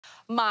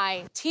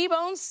my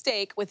T-bone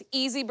steak with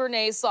easy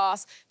Bearnaise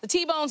sauce. The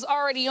T-bone's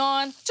already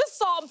on, just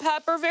salt and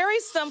pepper, very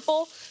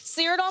simple.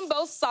 Seared on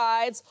both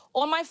sides,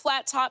 on my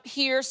flat top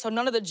here, so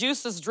none of the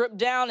juices drip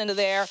down into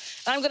there.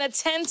 And I'm gonna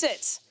tint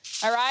it,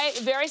 all right?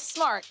 Very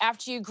smart.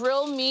 After you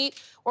grill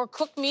meat or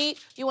cook meat,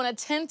 you wanna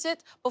tint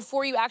it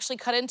before you actually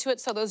cut into it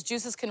so those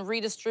juices can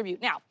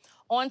redistribute. Now,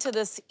 onto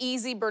this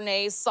easy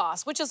Bearnaise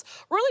sauce, which is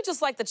really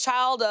just like the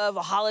child of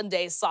a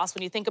hollandaise sauce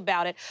when you think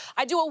about it.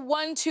 I do a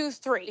 1, 2,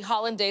 3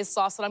 hollandaise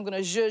sauce that I'm gonna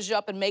zhuzh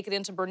up and make it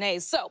into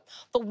Bearnaise. So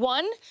the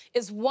 1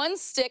 is 1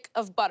 stick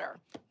of butter,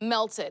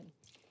 melted.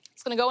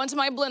 It's gonna go into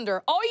my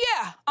blender. Oh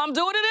yeah, I'm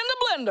doing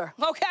it in the blender,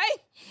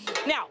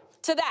 okay? Now,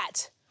 to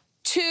that,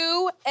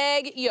 2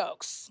 egg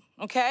yolks,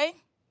 okay?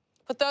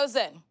 Put those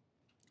in.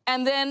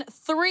 And then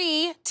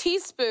 3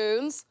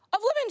 teaspoons of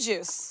lemon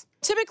juice.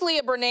 Typically,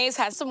 a Bearnaise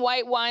has some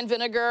white wine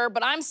vinegar,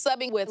 but I'm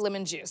subbing with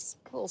lemon juice.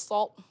 A little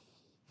salt.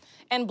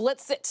 And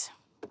blitz it.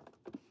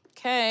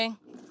 Okay.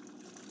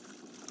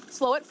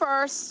 Slow it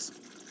first.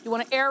 You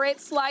wanna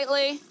aerate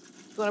slightly.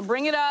 You wanna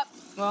bring it up.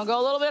 You wanna go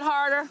a little bit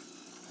harder.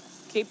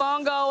 Keep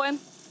on going.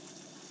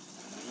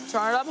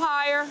 Turn it up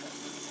higher.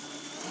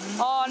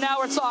 Oh, now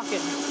we're talking.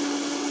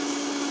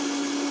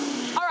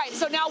 All right,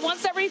 so now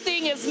once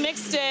everything is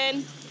mixed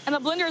in, and the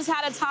blender's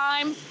had a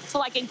time to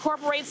like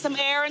incorporate some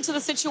air into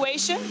the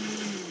situation,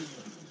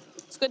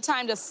 it's a good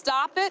time to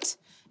stop it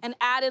and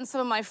add in some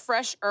of my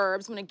fresh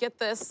herbs. I'm gonna get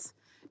this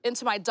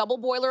into my double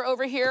boiler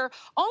over here,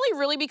 only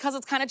really because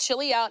it's kind of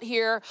chilly out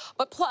here,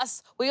 but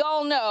plus, we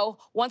all know,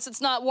 once it's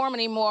not warm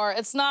anymore,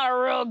 it's not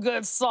a real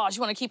good sauce.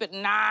 You wanna keep it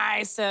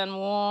nice and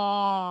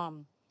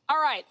warm.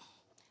 All right,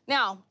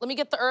 now, let me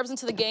get the herbs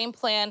into the game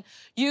plan.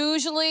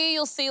 Usually,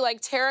 you'll see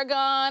like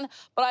tarragon,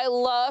 but I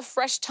love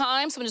fresh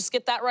thyme, so I'm gonna just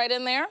get that right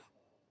in there.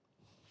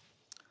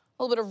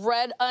 A little bit of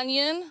red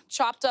onion,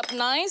 chopped up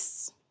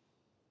nice.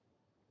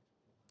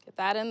 Get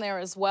that in there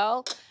as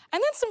well.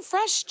 And then some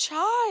fresh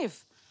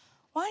chive.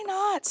 Why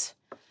not?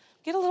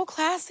 Get a little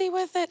classy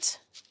with it.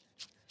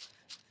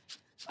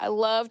 I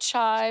love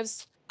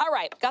chives. All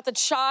right, got the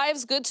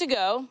chives good to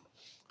go.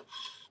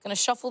 Gonna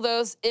shuffle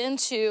those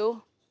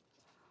into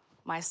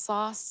my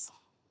sauce.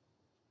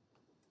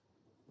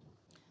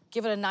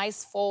 Give it a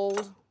nice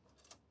fold.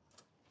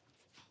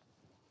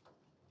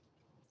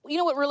 You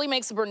know what really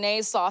makes a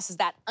Bearnaise sauce is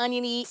that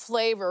oniony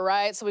flavor,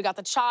 right? So we got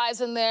the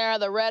chives in there,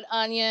 the red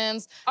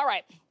onions. All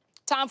right,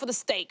 time for the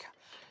steak.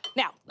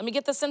 Now, let me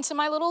get this into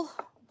my little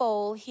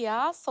bowl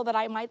here so that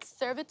I might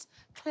serve it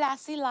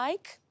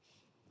classy-like.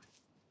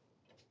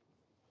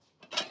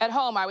 At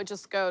home, I would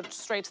just go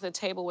straight to the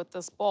table with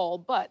this bowl,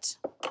 but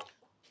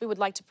we would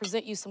like to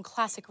present you some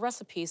classic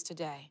recipes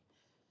today.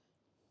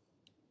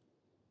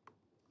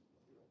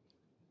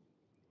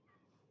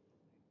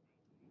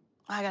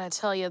 I gotta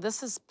tell you,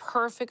 this is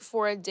perfect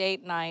for a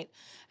date night.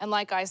 And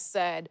like I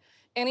said,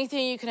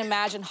 anything you can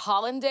imagine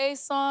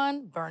hollandaise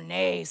on,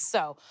 Bearnaise.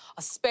 So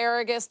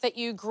asparagus that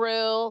you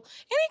grill,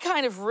 any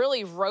kind of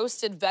really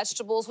roasted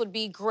vegetables would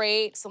be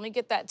great. So let me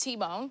get that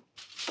T-bone.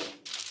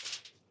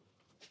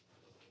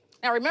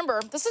 Now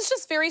remember, this is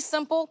just very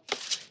simple.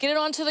 Get it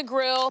onto the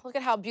grill. Look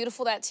at how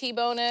beautiful that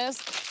T-bone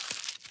is.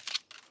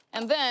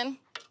 And then,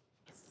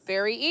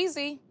 very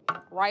easy,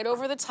 right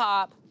over the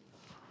top.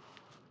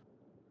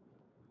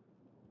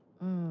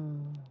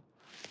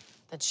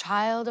 The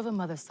child of a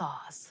mother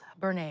sauce,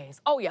 Bearnaise.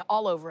 Oh yeah,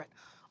 all over it,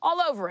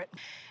 all over it.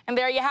 And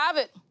there you have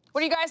it.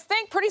 What do you guys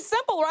think? Pretty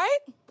simple, right?